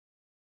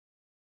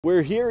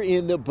We're here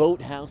in the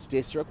Boathouse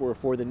District where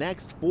for the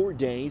next 4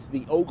 days,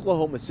 the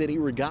Oklahoma City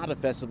Regatta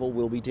Festival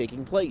will be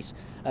taking place.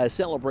 A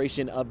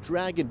celebration of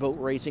dragon boat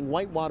racing,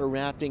 whitewater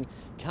rafting,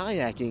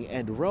 kayaking,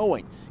 and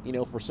rowing. You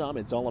know, for some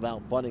it's all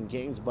about fun and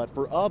games, but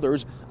for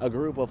others, a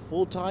group of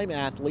full-time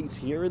athletes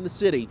here in the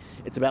city,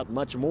 it's about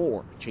much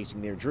more,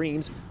 chasing their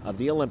dreams of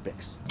the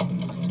Olympics.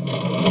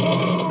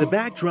 The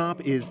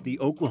backdrop is the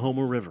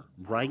Oklahoma River,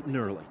 bright and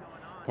early.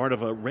 Part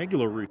of a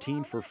regular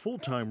routine for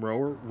full-time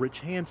rower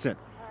Rich Hansen.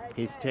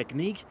 His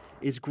technique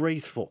is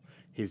graceful,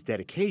 his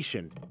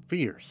dedication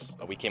fierce.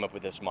 We came up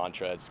with this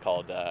mantra. It's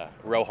called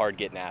row hard,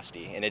 get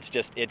nasty. And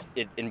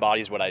it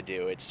embodies what I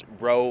do. It's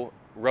row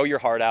your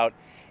heart out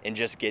and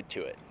just get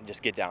to it.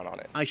 Just get down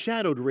on it. I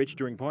shadowed Rich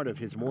during part of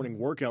his morning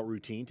workout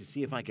routine to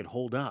see if I could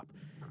hold up.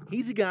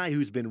 He's a guy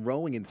who's been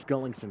rowing and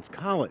sculling since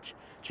college,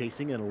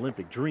 chasing an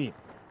Olympic dream.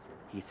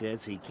 He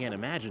says he can't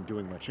imagine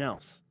doing much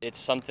else. It's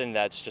something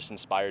that's just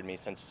inspired me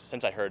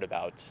since I heard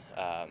about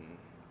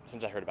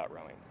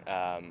rowing.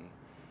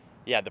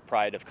 Yeah, the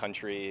pride of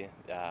country,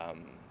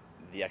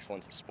 the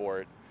excellence of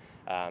sport.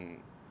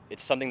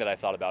 It's something that I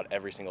thought about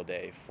every single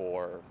day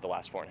for the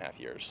last 4.5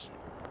 years.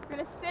 We're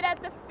gonna sit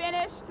at the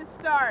finish to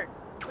start.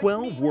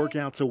 12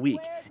 workouts a week,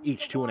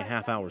 each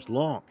 2.5 hours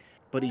long.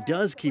 But he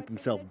does keep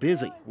himself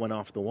busy when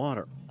off the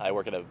water. I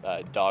work at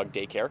a dog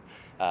daycare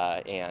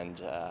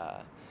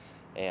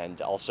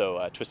and also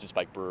a Twisted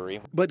Spike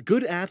Brewery. But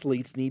good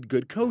athletes need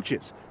good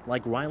coaches,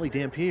 like Riley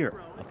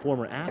Dampier, a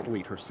former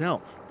athlete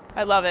herself.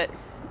 I love it.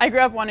 I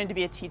grew up wanting to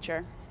be a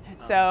teacher.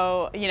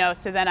 So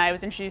then I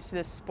was introduced to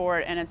this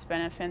sport, and it's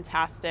been a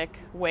fantastic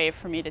way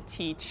for me to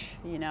teach,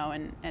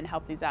 and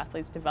help these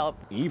athletes develop.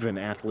 Even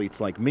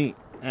athletes like me.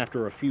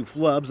 After a few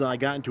flubs, I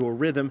got into a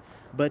rhythm,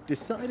 but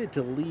decided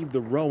to leave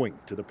the rowing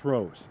to the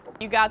pros.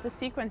 You got the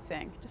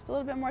sequencing. Just a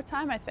little bit more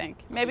time, I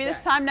think. Maybe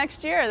this time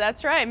next year,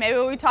 that's right. Maybe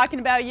we'll be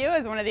talking about you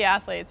as one of the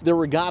athletes. The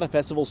Regatta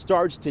Festival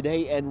starts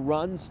today and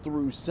runs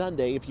through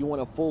Sunday. If you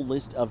want a full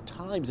list of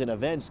times and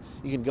events,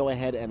 you can go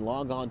ahead and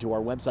log on to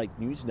our website,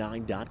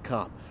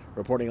 news9.com.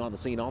 Reporting on the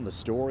scene on the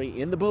story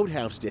in the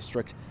Boathouse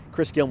District,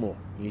 Chris Gilmore,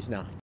 News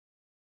 9.